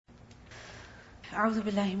أعوذ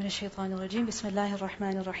بالله من الشيطان الرجيم. بسم الله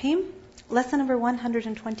الرحمن الرحيم. Lesson number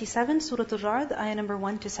 127, Surah Al-Ra'd, ayah number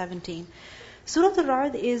 1 to 17. Surah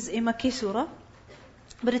Al-Ra'd is a Makki surah,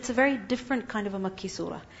 but it's a very different kind of a Makki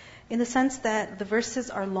surah, in the sense that the verses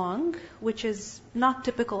are long, which is not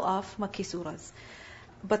typical of Makki surahs.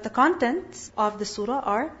 But the contents of the surah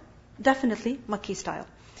are definitely Makki style.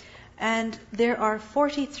 And there are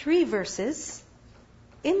 43 verses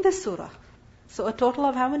in this surah. So a total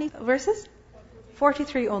of how many verses?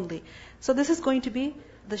 43 only. So this is going to be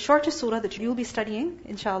the shortest surah that you'll be studying,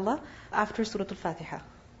 inshallah, after Surah Al-Fatiha.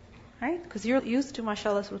 Right? Because you're used to,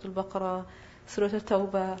 mashallah, Surah Al-Baqarah, Surah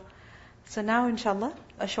Al-Tawbah. So now, inshallah,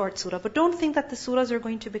 a short surah. But don't think that the surahs are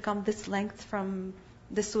going to become this length from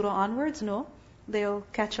this surah onwards. No. They'll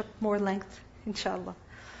catch up more length, inshallah.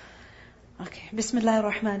 Okay. Bismillah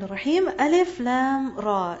ar-Rahman ar-Rahim. Alif Lam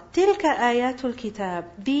Ra. Tilka ayatul kitab.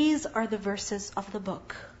 These are the verses of the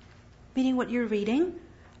book. Meaning what you're reading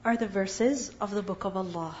are the verses of the book of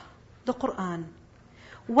Allah, the Quran.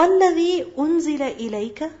 وَالَّذِي أُنزِلَ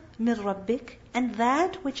إِلَيْكَ مِنْ رَبِّكَ. And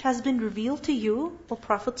that which has been revealed to you, O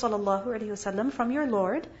Prophet ﷺ, from your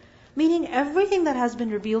Lord, meaning everything that has been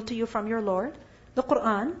revealed to you from your Lord, the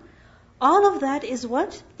Quran, all of that is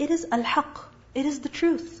what? It is al-haq. It is the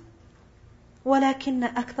truth.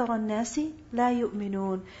 وَلَكِنَّ أَكْثَرَ النَّاسِ لَا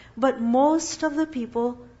يُؤْمِنُونَ. But most of the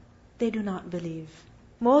people, they do not believe.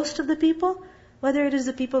 Most of the people, whether it is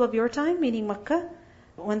the people of your time, meaning Makkah,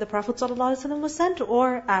 when the Prophet ﷺ was sent,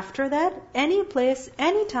 or after that, any place,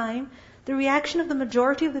 any time, the reaction of the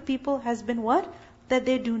majority of the people has been what? That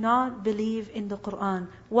they do not believe in the Quran.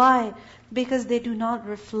 Why? Because they do not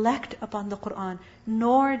reflect upon the Quran,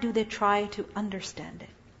 nor do they try to understand it.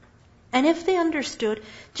 And if they understood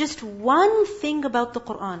just one thing about the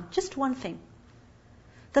Quran, just one thing,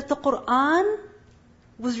 that the Quran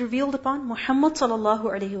was revealed upon Muhammad sallallahu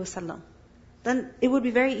alaihi wasallam, then it would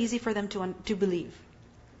be very easy for them to believe.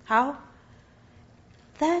 How?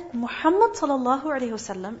 That Muhammad sallallahu alaihi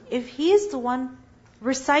wasallam, if he is the one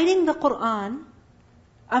reciting the Quran,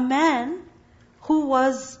 a man who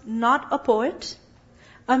was not a poet,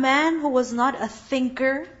 a man who was not a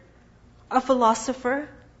thinker, a philosopher,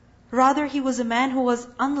 rather he was a man who was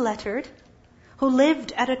unlettered, who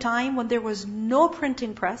lived at a time when there was no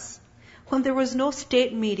printing press, when there was no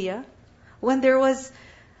state media, when there was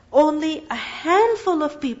only a handful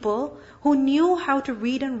of people who knew how to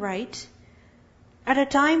read and write, at a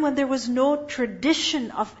time when there was no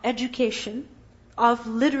tradition of education, of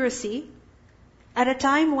literacy, at a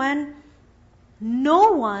time when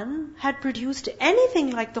no one had produced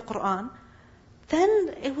anything like the Quran,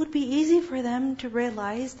 then it would be easy for them to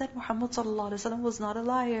realize that Muhammad ﷺ was not a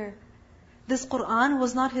liar. This Quran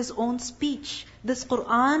was not his own speech. This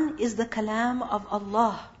Quran is the kalam of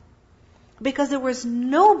Allah. Because there was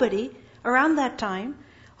nobody around that time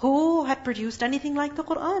who had produced anything like the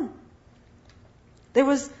Quran. There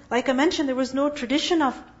was, like I mentioned, there was no tradition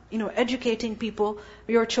of, educating people,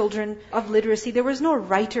 your children, of literacy. There was no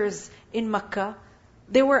writers in Makkah.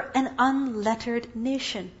 They were an unlettered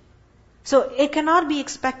nation. So it cannot be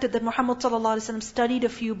expected that Muhammad ﷺ studied a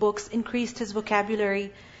few books, increased his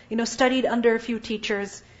vocabulary, studied under a few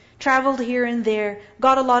teachers, traveled here and there,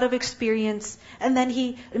 got a lot of experience, and then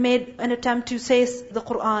he made an attempt to say the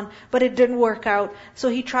Quran, but it didn't work out. So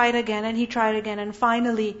he tried again, and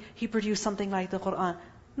finally he produced something like the Quran.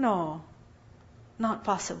 No, not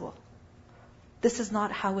possible. This is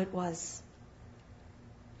not how it was.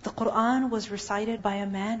 The Quran was recited by a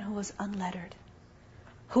man who was unlettered,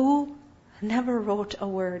 who never wrote a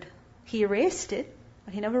word. He erased it,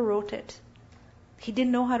 but he never wrote it. He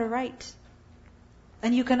didn't know how to write.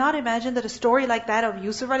 And you cannot imagine that a story like that of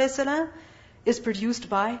Yusuf a.s. is produced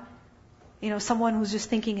by, someone who's just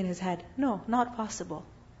thinking in his head. No, not possible.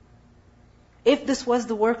 If this was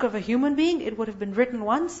the work of a human being, it would have been written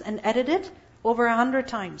once and edited over 100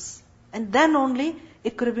 times. And then only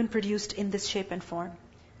it could have been produced in this shape and form.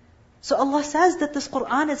 So Allah says that this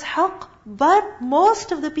Quran is haqq, but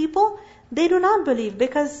most of the people, they do not believe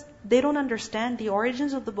because they don't understand the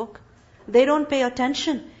origins of the book. They don't pay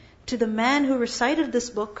attention to the man who recited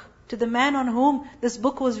this book, to the man on whom this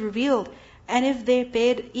book was revealed. And if they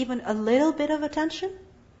paid even a little bit of attention,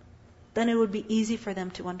 then it would be easy for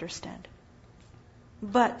them to understand.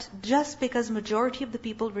 But just because majority of the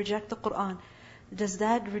people reject the Quran, does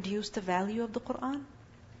that reduce the value of the Quran?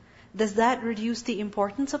 Does that reduce the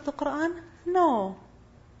importance of the Quran? No.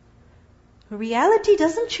 Reality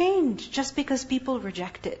doesn't change just because people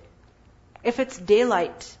reject it. If it's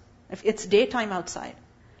daylight, if it's daytime outside,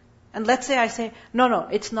 and let's say I say, no,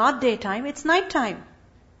 it's not daytime, it's nighttime.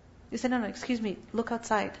 You say, no, excuse me, look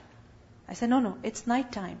outside. I say, no, it's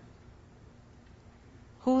nighttime.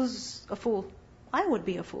 Who's a fool? I would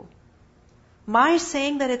be a fool. My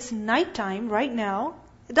saying that it's nighttime right now,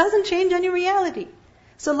 it doesn't change any reality.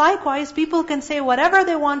 So likewise, people can say whatever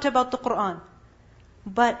they want about the Qur'an.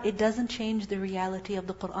 But it doesn't change the reality of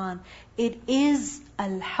the Qur'an. It is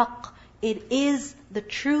al-haq. It is the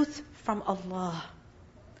truth from Allah.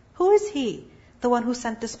 Who is He? The one who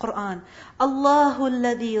sent this Qur'an. Allahu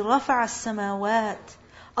alladhi rafa'a as-samawat.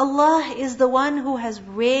 Allah is the one who has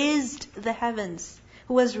raised the heavens,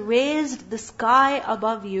 who has raised the sky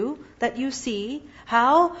above you that you see.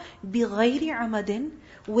 How? بِغَيْرِ عَمَدٍ,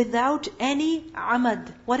 without any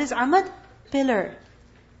amad. What is amad? Pillar.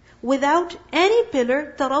 Without any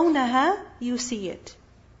pillar, تَرَوْنَهَا, you see it.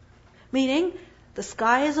 Meaning, the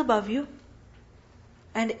sky is above you,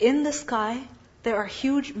 and in the sky, there are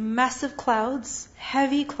huge, massive clouds,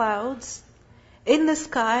 heavy clouds. In the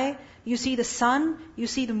sky, you see the sun, you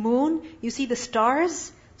see the moon, you see the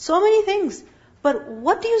stars, so many things. But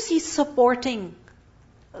what do you see supporting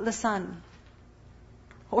the sun?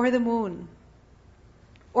 Or the moon?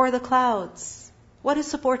 Or the clouds? What is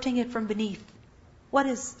supporting it from beneath?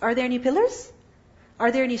 Are there any pillars?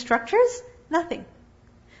 Are there any structures? Nothing.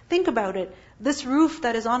 Think about it. This roof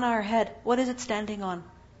that is on our head, what is it standing on?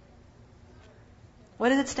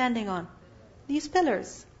 What is it standing on? These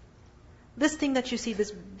pillars. This thing that you see,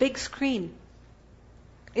 this big screen,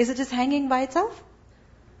 is it just hanging by itself?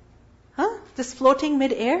 Just floating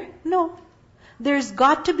mid-air? No. There's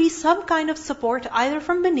got to be some kind of support either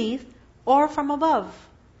from beneath or from above.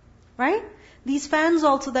 Right? These fans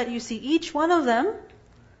also that you see, each one of them,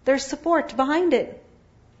 there's support behind it.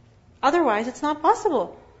 Otherwise, it's not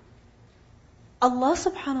possible. Allah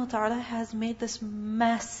subhanahu wa ta'ala has made this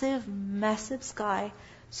massive, massive sky,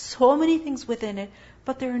 so many things within it,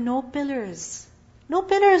 but there are no pillars. No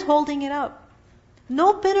pillars holding it up.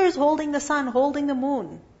 No pillars holding the sun, holding the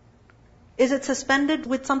moon. Is it suspended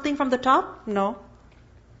with something from the top? No.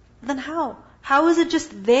 Then how? How is it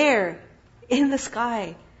just there in the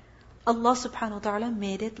sky? Allah subhanahu wa ta'ala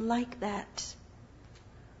made it like that.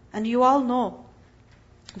 And you all know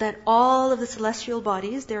that all of the celestial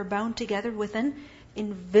bodies, they're bound together with an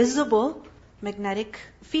invisible magnetic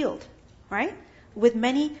field, right? With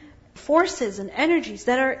many forces and energies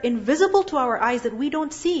that are invisible to our eyes that we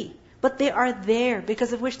don't see, but they are there,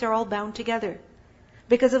 because of which they're all bound together.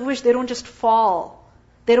 Because of which they don't just fall.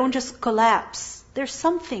 They don't just collapse. There's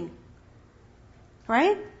something.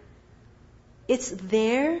 Right? It's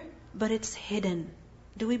there, but it's hidden.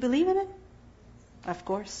 Do we believe in it? Of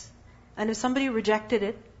course. And if somebody rejected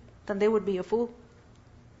it, then they would be a fool.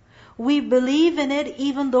 We believe in it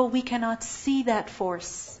even though we cannot see that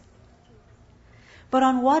force. But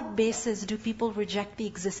on what basis do people reject the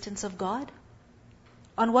existence of God?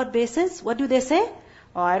 On what basis? What do they say?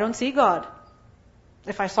 Oh, I don't see God.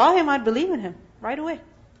 If I saw Him, I'd believe in Him right away.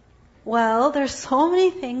 Well, there's so many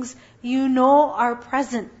things you know are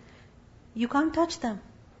present. You can't touch them.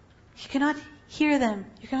 You cannot hear them.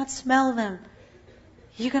 You cannot smell them.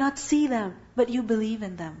 You cannot see them. But you believe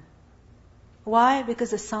in them. Why? Because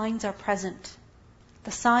the signs are present.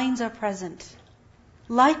 The signs are present.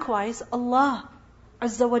 Likewise, Allah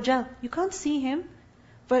Azza wa Jal, you can't see Him,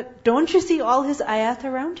 but don't you see all His ayat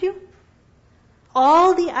around you?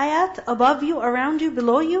 All the ayat above you, around you,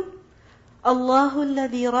 below you? Allahu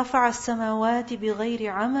alladhi rafa'a as-samawati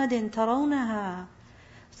bighayri 'amadin tarawnaha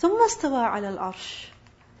thumma istawa 'ala al-'arsh.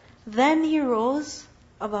 Then He rose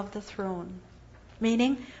above the throne.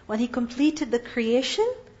 Meaning, when He completed the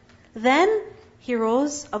creation, then He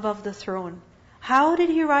rose above the throne. How did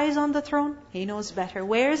He rise on the throne? He knows better.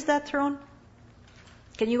 Where is that throne?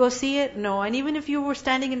 Can you go see it? No. And even if you were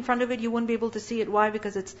standing in front of it, you wouldn't be able to see it. Why?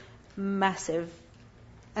 Because it's massive.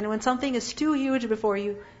 And when something is too huge before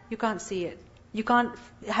you, you can't see it. You can't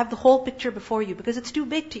have the whole picture before you because it's too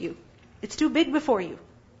big to you. It's too big before you.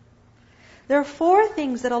 There are 4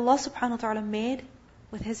 things that Allah subhanahu wa ta'ala made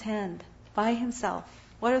with His hand, by Himself.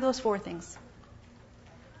 What are those 4 things?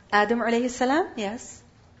 Adam alayhi salam, yes.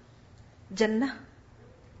 Jannah,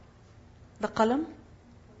 the qalam,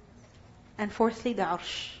 and fourthly the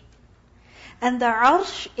arsh. And the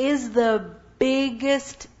arsh is the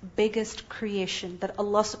biggest creation that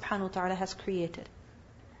Allah subhanahu wa ta'ala has created.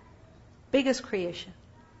 Biggest creation.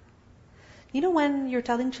 You know when you're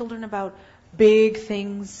telling children about big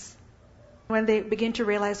things, when they begin to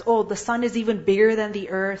realize, oh, the sun is even bigger than the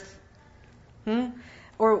earth.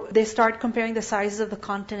 Or they start comparing the sizes of the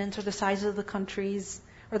continents or the sizes of the countries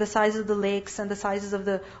or the sizes of the lakes and the sizes of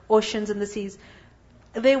the oceans and the seas.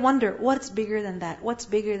 They wonder, what's bigger than that? What's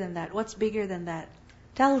bigger than that? What's bigger than that?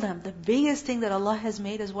 Tell them, the biggest thing that Allah has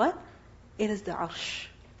made is what? It is the arsh.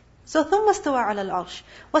 So ثُمَّ اسْتَوَى عَلَى الْعَرْشِ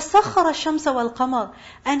وَسَخَّرَ الشَّمْسَ وَالْقَمَرَ.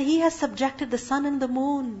 And He has subjected the sun and the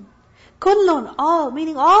moon. كُلٌّ, all,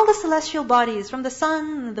 meaning all the celestial bodies, from the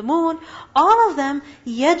sun and the moon, all of them,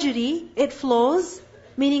 يَجْرِي, it flows,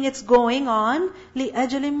 meaning it's going on, لِأَجَلٍ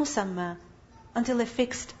مُسَمَّى, until a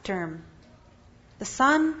fixed term. The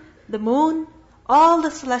sun, the moon, all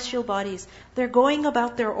the celestial bodies, they're going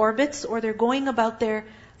about their orbits, or they're going about their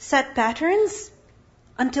set patterns,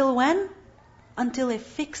 until when? Until a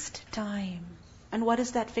fixed time. And what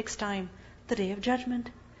is that fixed time? The Day of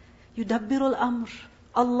Judgment. يُدَبِّرُ الْأَمْرِ.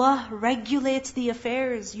 Allah regulates the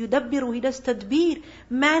affairs. يُدَبِّرُ, He does tadbir,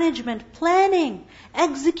 management, planning,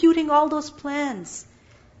 executing all those plans.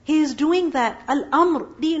 He is doing that. Al-Amr,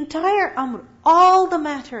 the entire Amr, all the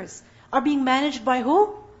matters are being managed by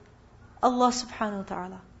who? Allah subhanahu wa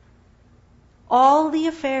ta'ala. All the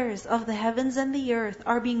affairs of the heavens and the earth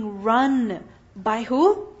are being run by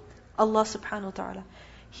who? Allah subhanahu wa ta'ala.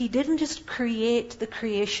 He didn't just create the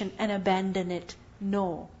creation and abandon it.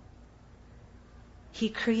 No. He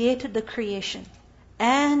created the creation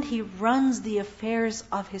and He runs the affairs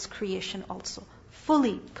of His creation also.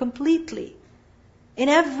 Fully, completely. In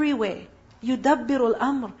every way. يُدَبِّرُ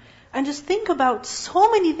الْأَمْرِ. And just think about so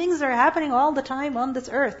many things that are happening all the time on this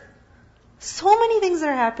earth. So many things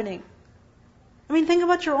are happening. I mean, think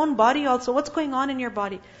about your own body also. What's going on in your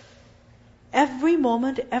body? Every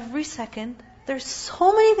moment, every second, there's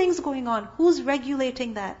so many things going on. Who's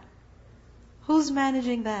regulating that? Who's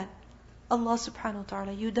managing that? Allah subhanahu wa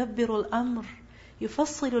ta'ala. يُدَبِّرُ الْأَمْرِ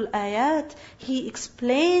يُفَصِّلُ الْآيَاتِ. He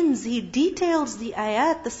explains, He details the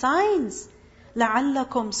ayat, the signs.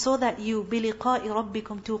 لَعَلَّكُمْ, so that you بِلِقَاءِ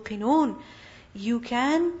رَبِّكُمْ تُوقِنُونَ, you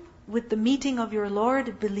can, with the meeting of your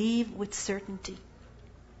Lord, believe with certainty.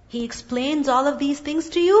 He explains all of these things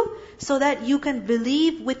to you so that you can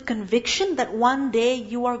believe with conviction that one day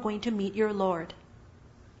you are going to meet your Lord.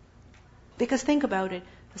 Because think about it,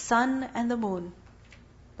 the sun and the moon,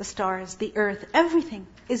 the stars, the earth, everything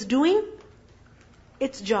is doing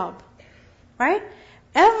its job. Right?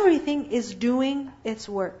 Everything is doing its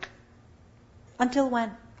work. Until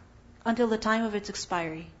when? Until the time of its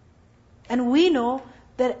expiry. And we know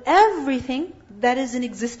that everything that is in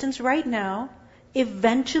existence right now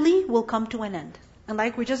eventually will come to an end. And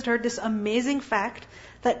like we just heard this amazing fact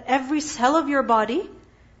that every cell of your body,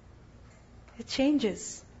 it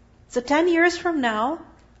changes. So 10 years from now,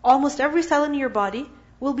 almost every cell in your body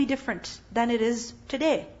will be different than it is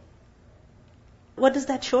today. What does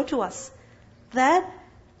that show to us? That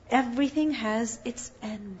everything has its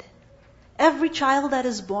end. Every child that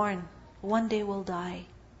is born, one day will die.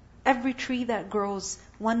 Every tree that grows,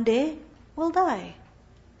 one day will die.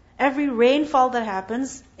 Every rainfall that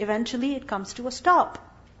happens, eventually it comes to a stop.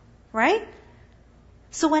 Right?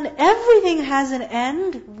 So when everything has an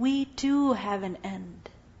end, we too have an end.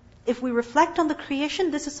 If we reflect on the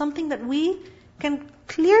creation, this is something that we can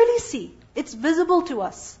clearly see. It's visible to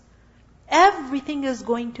us. Everything is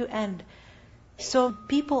going to end. So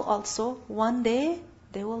people also, one day,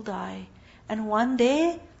 they will die. And one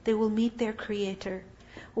day, they will meet their Creator.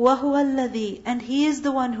 وَهُوَ الَّذِي, and He is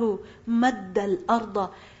the one who مَدَّ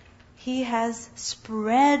الْأَرْضَ, He has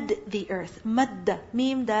spread the earth. Madda,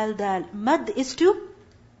 mim dal dal. Mad is to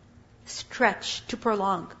stretch, to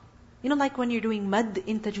prolong. You know, like when you're doing mad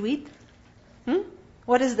in tajweed?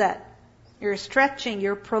 What is that? You're stretching,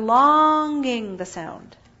 you're prolonging the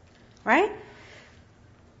sound. Right?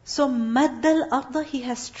 So, مَدَّ الْأَرْضَ, He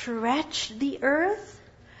has stretched the earth.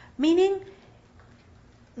 Meaning,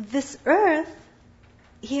 this earth,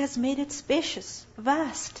 He has made it spacious,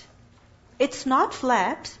 vast. It's not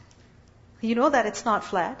flat. You know that it's not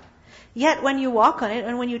flat. Yet when you walk on it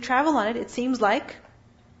and when you travel on it, it seems like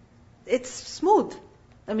it's smooth.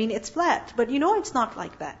 I mean, it's flat. But you know it's not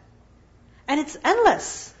like that. And it's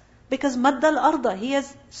endless. Because maddal arda, He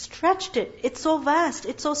has stretched it. It's so vast.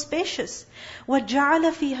 It's so spacious.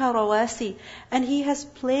 وَجَعَلَ فِيهَا رَوَاسِي, and He has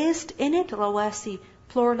placed in it rawasi,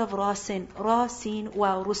 plural of rasin, rasin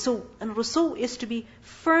wa rusu. And rusu is to be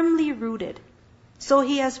firmly rooted. So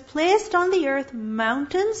He has placed on the earth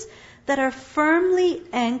mountains that are firmly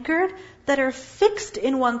anchored, that are fixed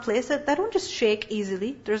in one place, that don't just shake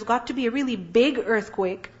easily. There's got to be a really big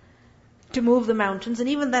earthquake to move the mountains. And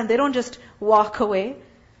even then, they don't just walk away.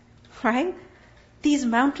 Right? These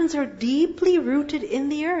mountains are deeply rooted in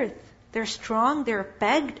the earth. They're strong, they're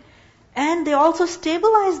pegged, and they also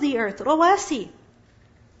stabilize the earth. Rawasi.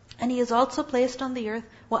 And He has also placed on the earth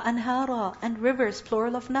وَأَنْهَارًا, and rivers,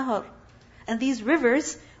 plural of nahar. And these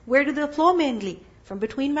rivers, where do they flow mainly? From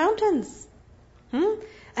between mountains.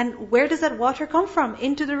 And where does that water come from?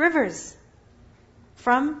 Into the rivers.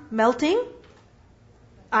 From melting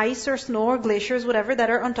ice or snow or glaciers, whatever, that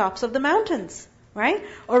are on tops of the mountains, right?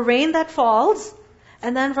 Or rain that falls,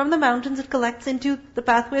 and then from the mountains it collects into the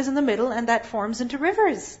pathways in the middle, and that forms into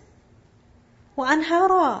rivers.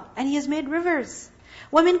 وَأَنْهَارًا, and He has made rivers.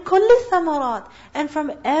 وَمِن كُلِّ الثَّمَرَاتِ, and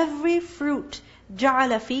from every fruit, جَعَلَ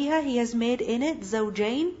فِيهَا, He has made in it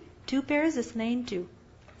زَوْجَيْن, two pairs, اثنين, two.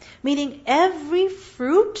 Meaning every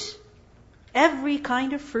fruit, every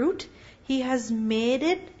kind of fruit, He has made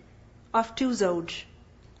it of two zawj.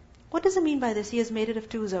 What does it mean by this? He has made it of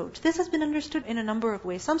two zawj. This has been understood in a number of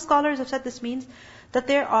ways. Some scholars have said this means that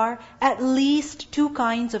there are at least two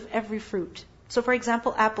kinds of every fruit. So for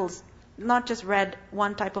example, apples. Not just red,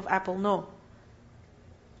 one type of apple, no.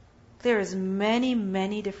 There is many,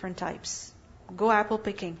 many different types. Go apple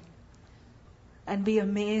picking and be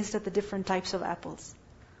amazed at the different types of apples.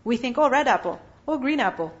 We think, oh, red apple, oh, green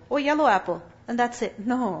apple, oh, yellow apple, and that's it.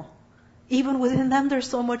 No. Even within them, there's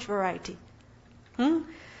so much variety.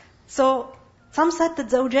 So, some said that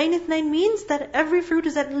Zawjayn Ithnain means that every fruit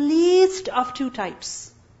is at least of two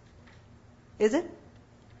types. Is it?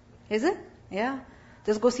 Is it? Yeah.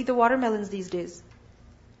 Just go see the watermelons these days.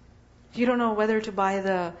 You don't know whether to buy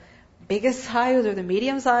the biggest size or the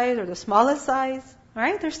medium size or the smallest size.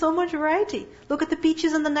 Right? There's so much variety. Look at the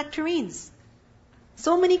peaches and the nectarines.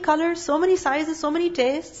 So many colors, so many sizes, so many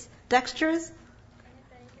tastes, textures. And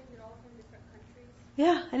if anything, they're all from different countries.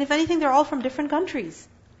 Yeah, and if anything, they're all from different countries.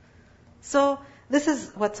 So, this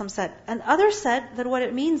is what some said. And others said that what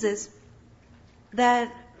it means is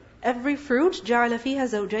that every fruit, جَعَلَ فِيهَا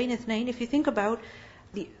زَوْجَيْنِ اثْنَيْنِ, if you think about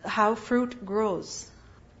how fruit grows.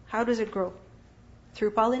 How does it grow?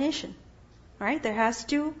 Through pollination. Right? There has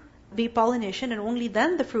to be pollination, and only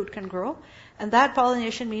then the fruit can grow. And that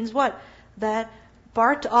pollination means what? That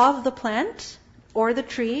part of the plant or the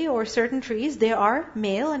tree or certain trees, they are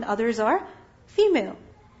male and others are female.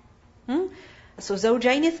 So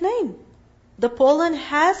زوجين اثنين. The pollen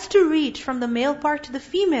has to reach from the male part to the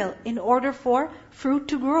female in order for fruit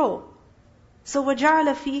to grow. So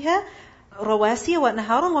وَجَعَلَ فِيهَا رواسي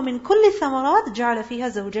وأنهارا ومن كل الثمرات جعل فيها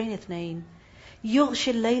زوجين اثنين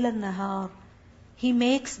يغشي الليل النهار. He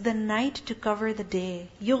makes the night to cover the day.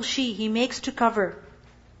 يغشي, He makes to cover.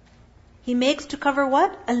 He makes to cover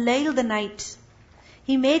what? الليل, the night.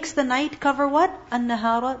 He makes the night cover what?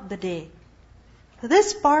 النهار, the day.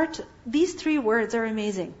 This part, these three words are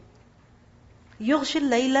amazing. يغشي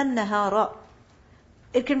الليل النهار.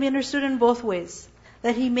 It can be understood in both ways.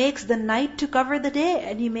 That He makes the night to cover the day,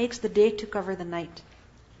 and He makes the day to cover the night.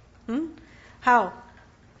 How?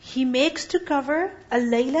 He makes to cover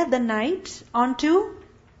al-layla, the night, onto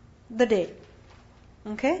the day.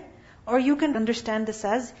 Okay? Or you can understand this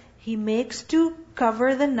as, He makes to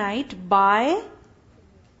cover the night by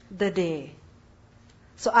the day.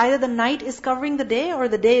 So either the night is covering the day, or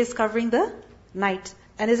the day is covering the night.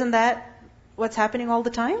 And isn't that what's happening all the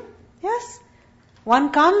time? Yes.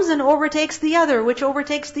 One comes and overtakes the other, which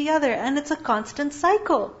overtakes the other, and it's a constant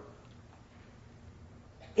cycle.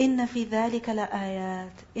 إِنَّ فِي ذَلِكَ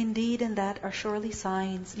لَآيَاتٍ. Indeed, in that are surely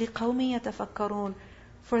signs. لِقَوْمٍ يَتَفَكَّرُونَ.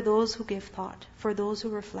 For those who give thought, for those who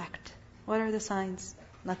reflect. What are the signs?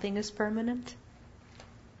 Nothing is permanent.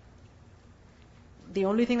 The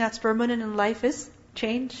only thing that's permanent in life is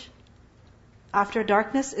change. After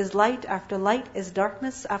darkness is light, after light is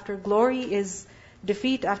darkness, after glory is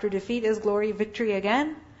defeat, after defeat is glory, victory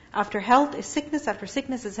again. After health is sickness, after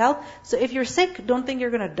sickness is health. So if you're sick, don't think you're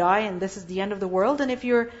going to die and this is the end of the world. And if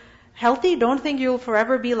you're healthy, don't think you'll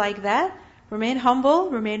forever be like that. Remain humble,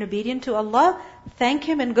 remain obedient to Allah, thank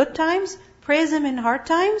Him in good times, praise Him in hard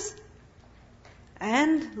times,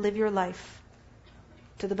 and live your life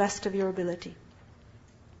to the best of your ability.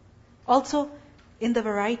 Also, in the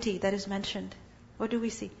variety that is mentioned, what do we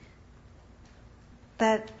see?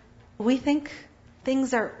 That we think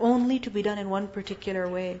things are only to be done in one particular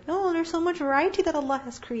way. No, there's so much variety that Allah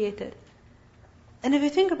has created. And if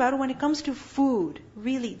you think about it, when it comes to food,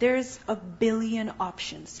 really, there's a billion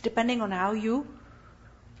options, depending on how you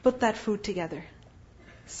put that food together.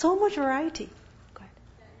 So much variety. Go ahead.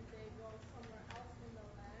 Then they go somewhere else in the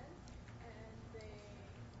land, and they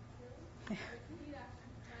repeat after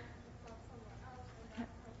plant themselves somewhere else, and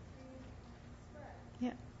that's how trees spread.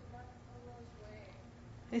 Yeah. So that's Allah's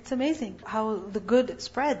way. It's amazing how the good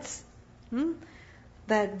spreads.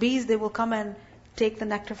 That bees, they will come and take the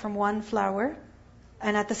nectar from one flower,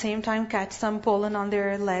 and at the same time catch some pollen on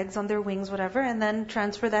their legs, on their wings, whatever, and then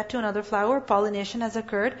transfer that to another flower. Pollination has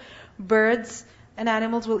occurred. Birds and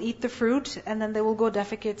animals will eat the fruit, and then they will go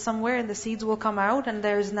defecate somewhere, and the seeds will come out, and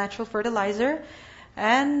there's natural fertilizer,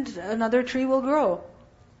 and another tree will grow.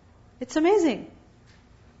 It's amazing.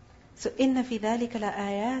 So, إِنَّ فِي ذَلِكَ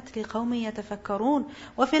لَآيَاتٍ لِقَوْمٍ يَتَفَكَّرُونَ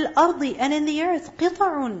وَفِي الْأَرْضِ, and in the earth,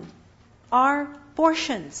 قِطَعٌ are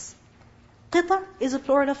portions. قِطَع is a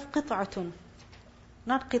plural of قِطْعَةٌ,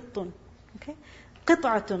 not قِطٌ. Okay?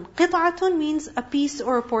 قِطْعَةٌ. قِطْعَةٌ means a piece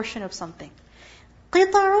or a portion of something.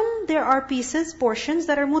 قِطَعٌ, there are pieces, portions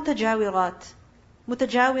that are مُتَجَاوِرَات.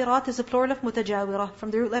 مُتَجَاوِرَات is a plural of مُتَجَاوِرَة, from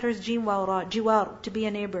the root letters jim, wa, ra. جِوار, to be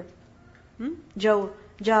a neighbor. Jawr,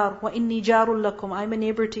 jar, وَإِنِّي جَارٌ لَكُمْ, I'm a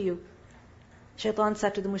neighbor to you. Shaitan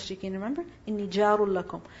said to the mushrikeen, remember? إِنِّي جَارٌ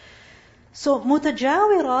لَكُمْ. So,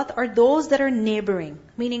 mutajawirat are those that are neighboring,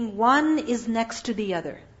 meaning one is next to the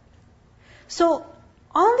other. So,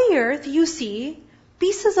 on the earth you see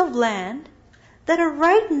pieces of land that are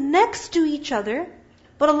right next to each other,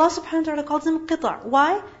 but Allah subhanahu wa ta'ala calls them qita'.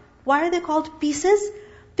 Why? Why are they called pieces?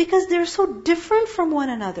 Because they're so different from one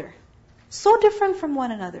another. So different from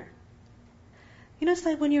one another. You know, it's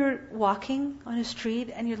like when you're walking on a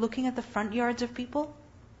street and you're looking at the front yards of people,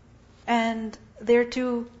 and there are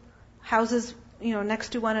two houses, next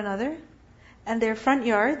to one another, and their front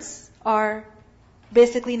yards are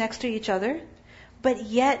basically next to each other, but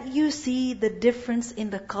yet you see the difference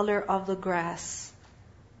in the color of the grass.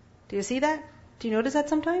 Do you see that? Do you notice that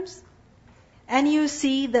sometimes? And you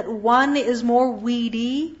see that one is more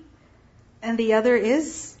weedy and the other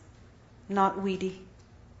is not weedy.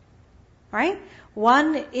 Right?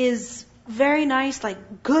 One is very nice,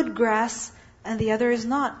 like good grass, and the other is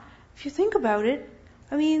not. If you think about it,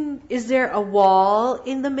 is there a wall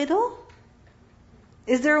in the middle?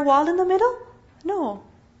 Is there a wall in the middle? No.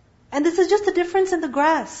 And this is just a difference in the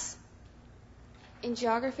grass. In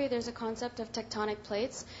geography, there's a concept of tectonic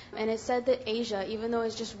plates, and it's said that Asia, even though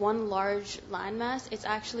it's just one large landmass, it's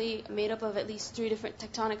actually made up of at least 3 different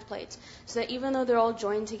tectonic plates. So that even though they're all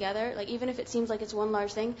joined together, like even if it seems like it's one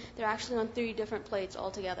large thing, they're actually on 3 different plates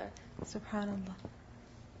altogether. Subhanallah.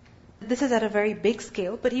 This is at a very big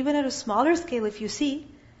scale, but even at a smaller scale, if you see,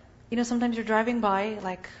 sometimes you're driving by,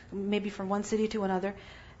 like maybe from one city to another,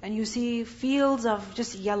 and you see fields of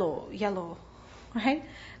just yellow, right?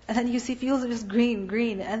 And then you see fields of just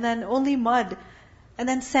green, and then only mud, and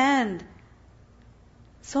then sand.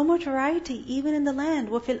 So much variety, even in the land.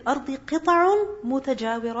 وَفِي الْأَرْضِ قِطَعٌ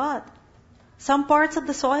مُتَجَاوِرَاتٌ. Some parts of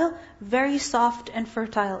the soil, very soft and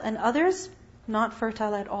fertile, and others, not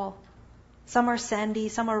fertile at all. Some are sandy,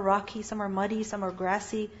 some are rocky, some are muddy, some are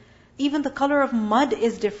grassy. Even the color of mud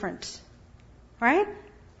is different. Right?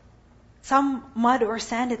 Some mud or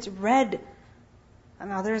sand, it's red,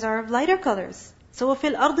 and others are of lighter colors. So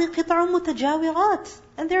وَفِي الْأَرْضِ قِطَعٌ مُتَجَاوِرَاتٌ.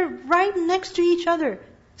 And they're right next to each other.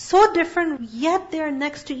 So different, yet they're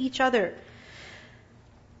next to each other.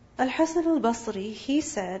 Al-Hasan al-Basri, he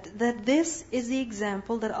said that this is the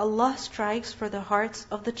example that Allah strikes for the hearts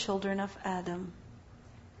of the children of Adam.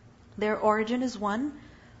 Their origin is one,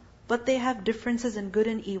 but they have differences in good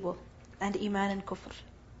and evil, and iman and kufr.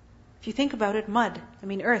 If you think about it, mud,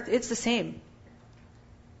 earth, it's the same.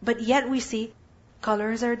 But yet we see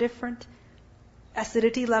colors are different,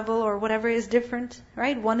 acidity level or whatever is different,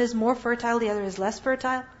 right? One is more fertile, the other is less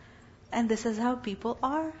fertile. And this is how people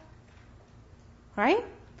are. Right?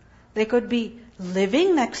 They could be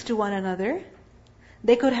living next to one another.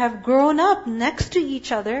 They could have grown up next to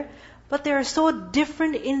each other, but they are so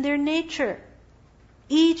different in their nature.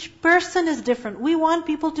 Each person is different. We want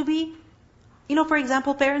people to be, for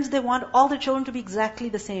example, parents, they want all their children to be exactly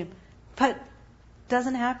the same. But it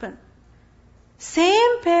doesn't happen.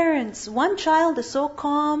 Same parents, one child is so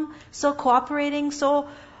calm, so cooperating, so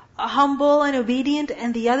humble and obedient,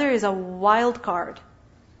 and the other is a wild card.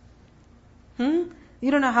 You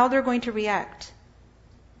don't know how they're going to react.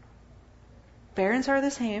 Parents are the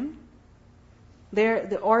same.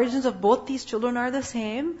 The origins of both these children are the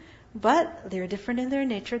same, but they're different in their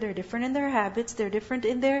nature, they're different in their habits, they're different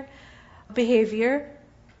in their behavior.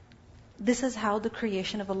 This is how the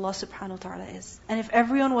creation of Allah subhanahu wa ta'ala is. And if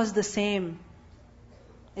everyone was the same,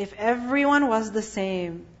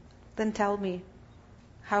 then tell me,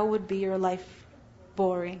 how would be your life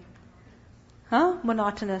boring?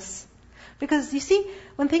 Monotonous. Because you see,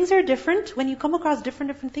 when things are different, when you come across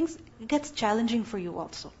different things, it gets challenging for you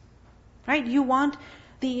also. Right? You want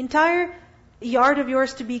the entire yard of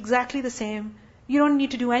yours to be exactly the same. You don't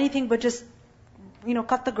need to do anything but just,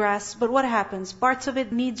 cut the grass. But what happens? Parts of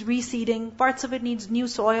it needs reseeding. Parts of it needs new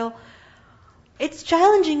soil. It's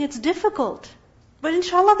challenging. It's difficult. But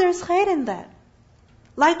inshallah, there's khair in that.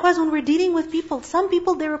 Likewise, when we're dealing with people, some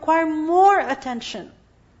people, they require more attention.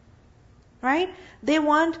 Right? They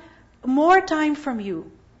want more time from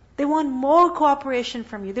you. They want more cooperation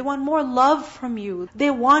from you. They want more love from you.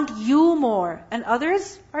 They want you more. And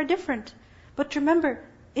others are different. But remember,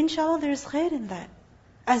 inshallah, there's khair in that.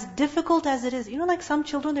 As difficult as it is. Like some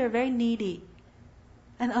children, they're very needy.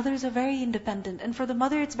 And others are very independent. And for the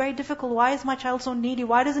mother, it's very difficult. Why is my child so needy?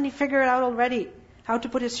 Why doesn't he figure it out already? How to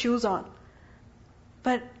put his shoes on?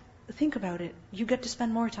 But think about it. You get to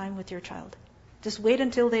spend more time with your child. Just wait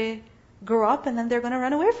until they grow up and then they're going to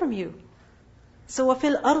run away from you. So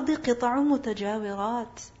وَفِي الْأَرْضِ قِطَعٌ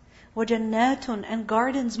مُتَجَاوِرَاتٍ وَجَنَّاتٌ and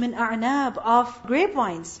gardens min a'nab of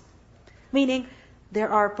grapevines. Meaning, there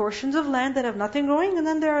are portions of land that have nothing growing, and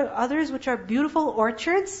then there are others which are beautiful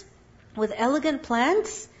orchards with elegant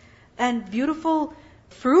plants and beautiful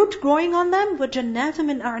fruit growing on them. وَجَنَّاتٌ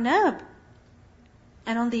مِنْ أَعْنَابٍ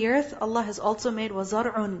And on the earth, Allah has also made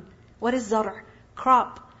وَزَرْعٌ. What is zar'?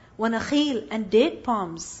 Crop. وَنَخِيلٌ and date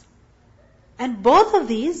palms. And both of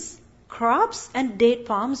these, crops and date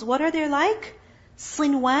palms, what are they like?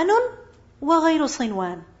 صِنْوَانٌ وَغَيْرُ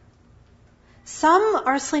صِنْوَانٌ. Some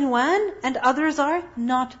are صِنْوَان and others are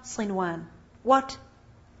not صِنْوَان. What?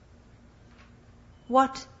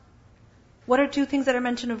 What are two things that are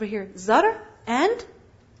mentioned over here? Zar' and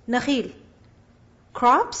nakhil.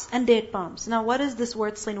 Crops and date palms. Now what is this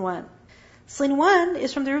word صِنْوَان? صِنْوَان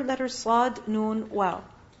is from the root letters صاد, noon, waw.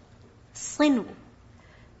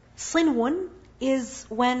 Sinwun is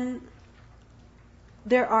when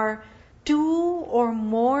there are two or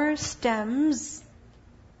more stems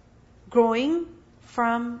growing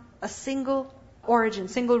from a single origin,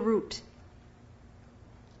 single root.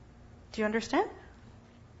 Do you understand?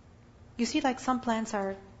 You see, like some plants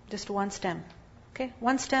are just one stem. Okay?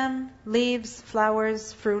 One stem, leaves,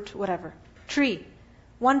 flowers, fruit, whatever. Tree.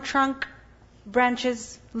 One trunk,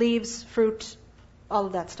 branches, leaves, fruit, all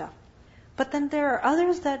of that stuff. But then there are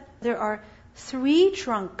others that there are 3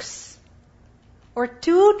 trunks or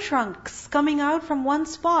 2 trunks coming out from one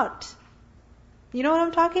spot. You know what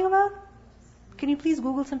I'm talking about? Can you please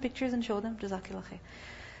Google some pictures and show them? Jazakallah khair.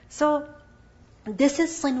 So, this is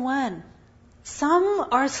sinwan. Some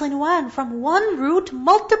are sinwan, from one root,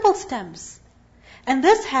 multiple stems. And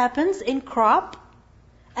this happens in crop,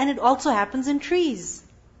 and it also happens in trees.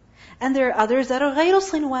 And there are others that are ghayru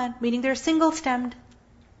sinwan, meaning they're single-stemmed.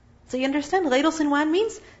 So you understand? Ghayru sinwan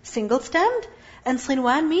means single-stemmed, and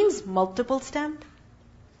sinwan means multiple-stemmed.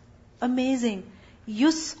 Amazing.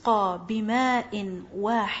 Yusqa bima'in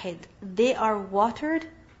wahid. They are watered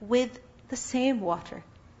with the same water.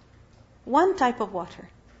 One type of water.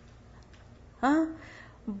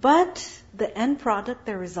 But the end product,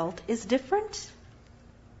 the result is different.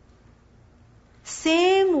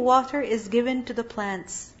 Same water is given to the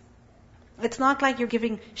plants. It's not like you're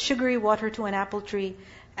giving sugary water to an apple tree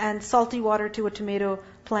and salty water to a tomato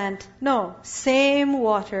plant. No, same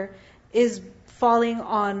water is falling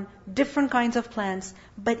on different kinds of plants,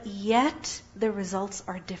 but yet the results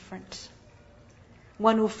are different.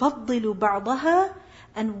 وَنُفَضِّلُ بَعْضَهَا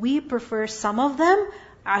And we prefer some of them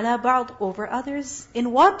عَلَى بَعْض over others.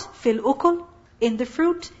 In what? فِي الْأُكُلِ In the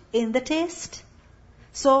fruit, in the taste.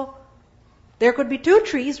 So, there could be 2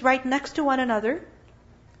 trees right next to one another,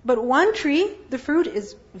 but one tree, the fruit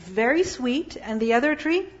is very sweet, and the other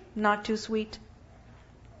tree, not too sweet.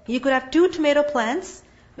 You could have 2 tomato plants.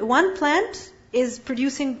 One plant is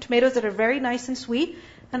producing tomatoes that are very nice and sweet,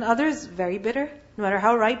 and others very bitter, no matter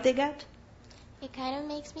how ripe they get. It kind of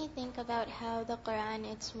makes me think about how the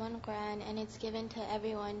Quran, it's one Quran and it's given to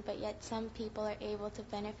everyone, but yet some people are able to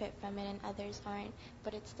benefit from it and others aren't.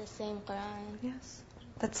 But it's the same Quran. Yes.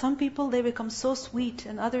 That some people, they become so sweet,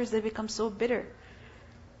 and others, they become so bitter.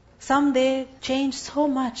 Some, they change so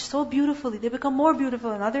much, so beautifully. They become more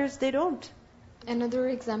beautiful, and others, they don't. Another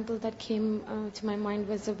example that came to my mind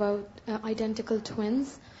was about identical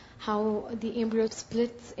twins. How the embryo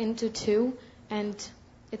splits into 2, and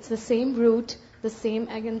it's the same root, the same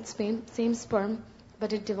egg and same sperm,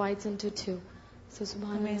 but it divides into 2. So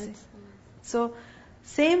subhanAllah. Amazing. So,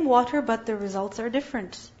 same water, but the results are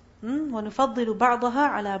different. وَنُفَضِّلُ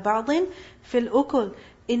بَعْضَهَا عَلَى بَعْضٍ فِي الْأُكُلِ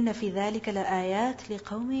إِنَّ فِي ذَلِكَ لَآيَاتٍ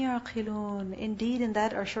لِقَوْمٍ يَعْقِلُونَ Indeed, in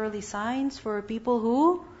that are surely signs for people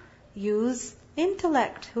who use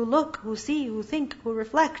intellect, who look, who see, who think, who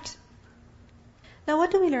reflect. Now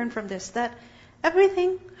what do we learn from this? That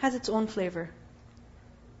everything has its own flavor.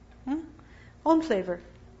 Own flavor,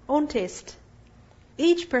 own taste.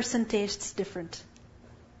 Each person tastes different.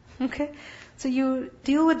 Okay? So you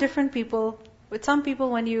deal with different people. With some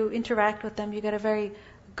people, when you interact with them, you get a very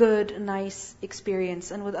good, nice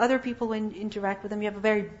experience. And with other people, when you interact with them, you have a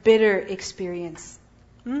very bitter experience.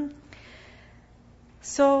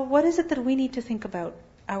 So what is it that we need to think about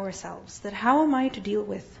ourselves? That how am I to deal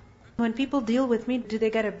with? When people deal with me, do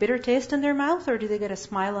they get a bitter taste in their mouth, or do they get a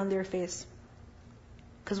smile on their face?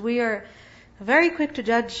 Because we are very quick to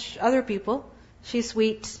judge other people. She's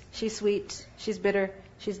sweet, she's bitter,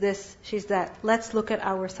 she's this, she's that. Let's look at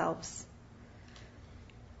ourselves.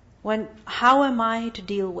 How am I to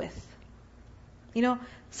deal with?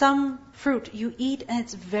 Some fruit you eat and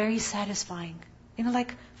it's very satisfying.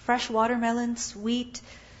 Like fresh watermelon, sweet,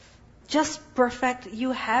 just perfect.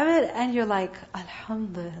 You have it and you're like,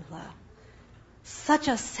 Alhamdulillah. Such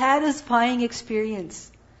a satisfying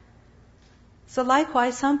experience. So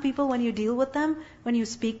likewise, some people, when you deal with them, when you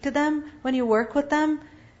speak to them, when you work with them,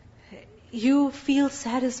 you feel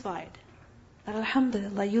satisfied.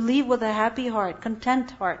 Alhamdulillah, you leave with a happy heart,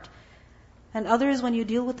 content heart. And others, when you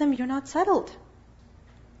deal with them, you're not settled.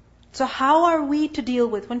 So how are we to deal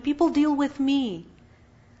with? When people deal with me,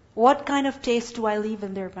 what kind of taste do I leave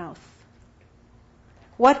in their mouth?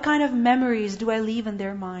 What kind of memories do I leave in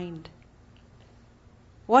their mind?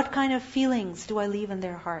 What kind of feelings do I leave in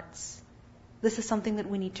their hearts? This is something that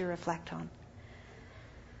we need to reflect on.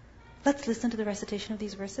 Let's listen to the recitation of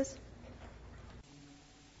these verses.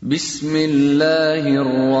 Bismillahir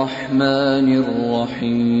Rahmanir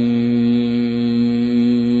Rahim.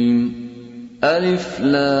 Alif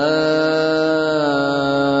Lam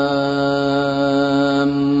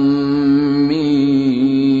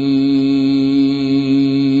Mim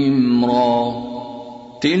Ra.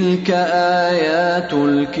 Tilka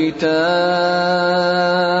ayatul kitab.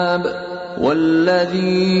 والذي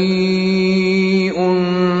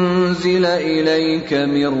أنزل إليك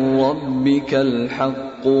من ربك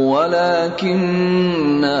الحق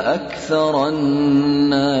ولكن أكثر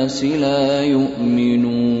الناس لا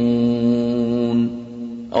يؤمنون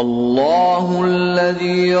الله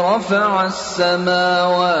الذي رفع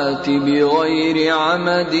السماوات بغير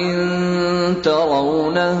عمد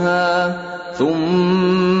ترونها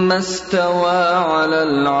ثم استوى على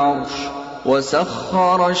العرش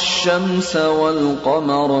وسخر الشمس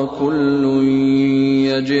والقمر كل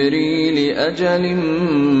يجري لأجل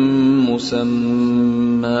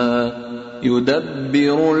مسمى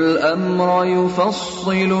يدبر الأمر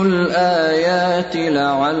يفصل الآيات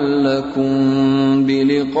لعلكم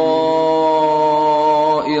بلقاء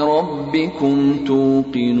ربكم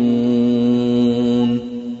توقنون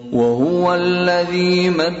وهو الذي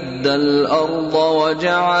مد الأرض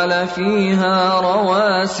وجعل فيها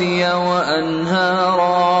رواسي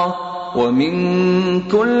وأنهارا ومن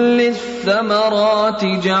كل الثمرات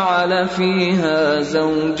جعل فيها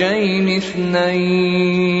زوجين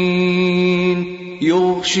اثنين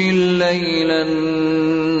يغشي الليل النهار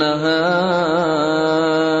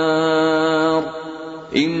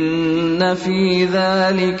إن في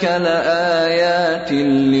ذلك لآيات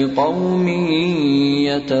لقوم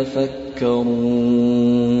يتفكرون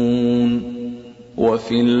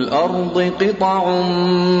وفي الأرض قطع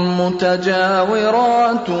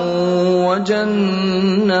متجاورات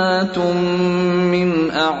وجنات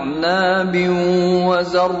من أعناب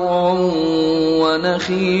وزرع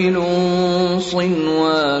ونخيل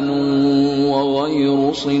صنوان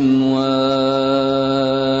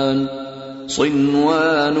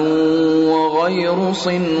وغير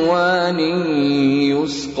صنوان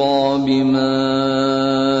يسقى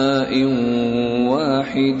بماء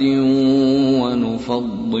واحد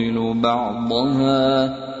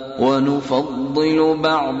ونفضل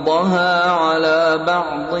بعضها على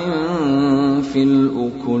بعض في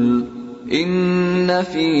الأكل إن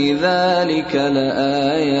في ذلك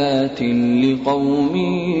لآيات لقوم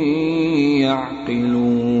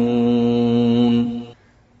يعقلون.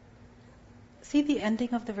 See the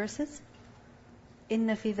ending of the verses?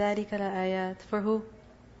 إن في ذلك لآيات. For who?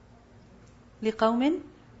 لقوم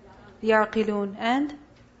يعقلون. And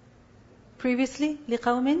previously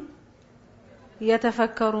لقوم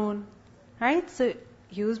يتفكرون. Right? So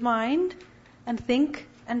use mind and think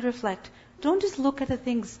and reflect. Don't just look at the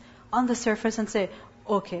things on the surface and say,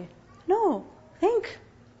 okay. No. Think.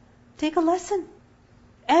 Take a lesson.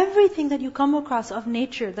 Everything that you come across of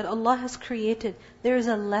nature that Allah has created, there is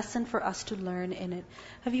a lesson for us to learn in it.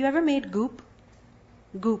 Have you ever made goop?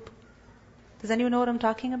 Goop. Does anyone know what I'm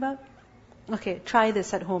talking about? Okay, try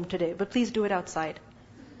this at home today, but please do it outside.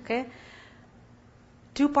 Okay?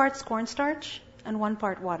 2 parts cornstarch and 1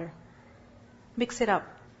 part water. Mix it up.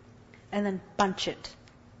 And then punch it.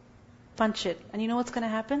 Punch it. And you know what's going to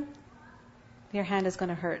happen? Your hand is going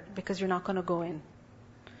to hurt because you're not going to go in.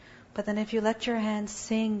 But then if you let your hand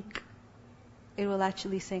sink, it will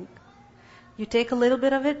actually sink. You take a little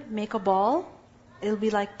bit of it, make a ball, it'll be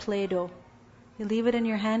like Play-Doh. You leave it in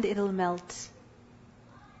your hand, it'll melt.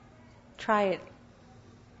 Try it.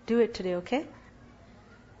 Do it today, okay?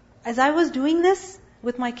 As I was doing this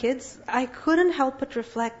with my kids, I couldn't help but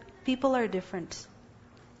reflect, people are different.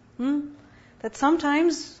 That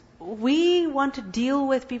sometimes we want to deal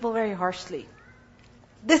with people very harshly.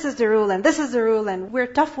 this is the rule and this is the rule and we're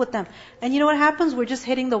tough with them. And you know what happens? We're just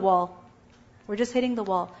hitting the wall. We're just hitting the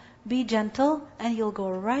wall. Be gentle and you'll go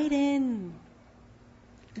right in.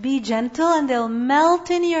 Be gentle and they'll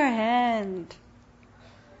melt in your hand.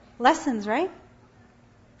 Lessons, right?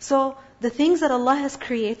 So the things that Allah has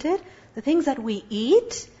created, the things that we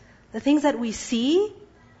eat, the things that we see,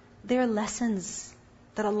 they're lessons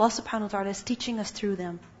that Allah subhanahu wa ta'ala is teaching us through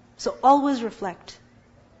them. So always reflect.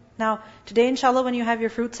 Now, today inshallah when you have your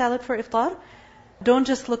fruit salad for iftar, don't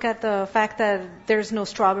just look at the fact that there's no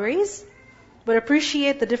strawberries, but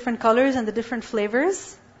appreciate the different colors and the different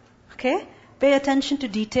flavors. Okay? Pay attention to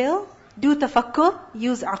detail. Do tafakkur,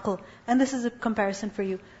 use aql. And this is a comparison for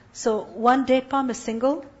you. So one date palm is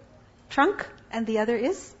single trunk and the other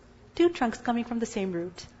is two trunks coming from the same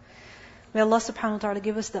root. May Allah subhanahu wa ta'ala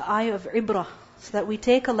give us the eye of ibrah, so that we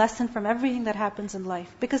take a lesson from everything that happens in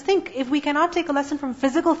life. Because think, if we cannot take a lesson from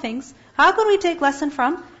physical things, how can we take lesson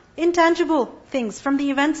from intangible things, from the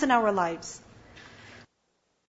events in our lives?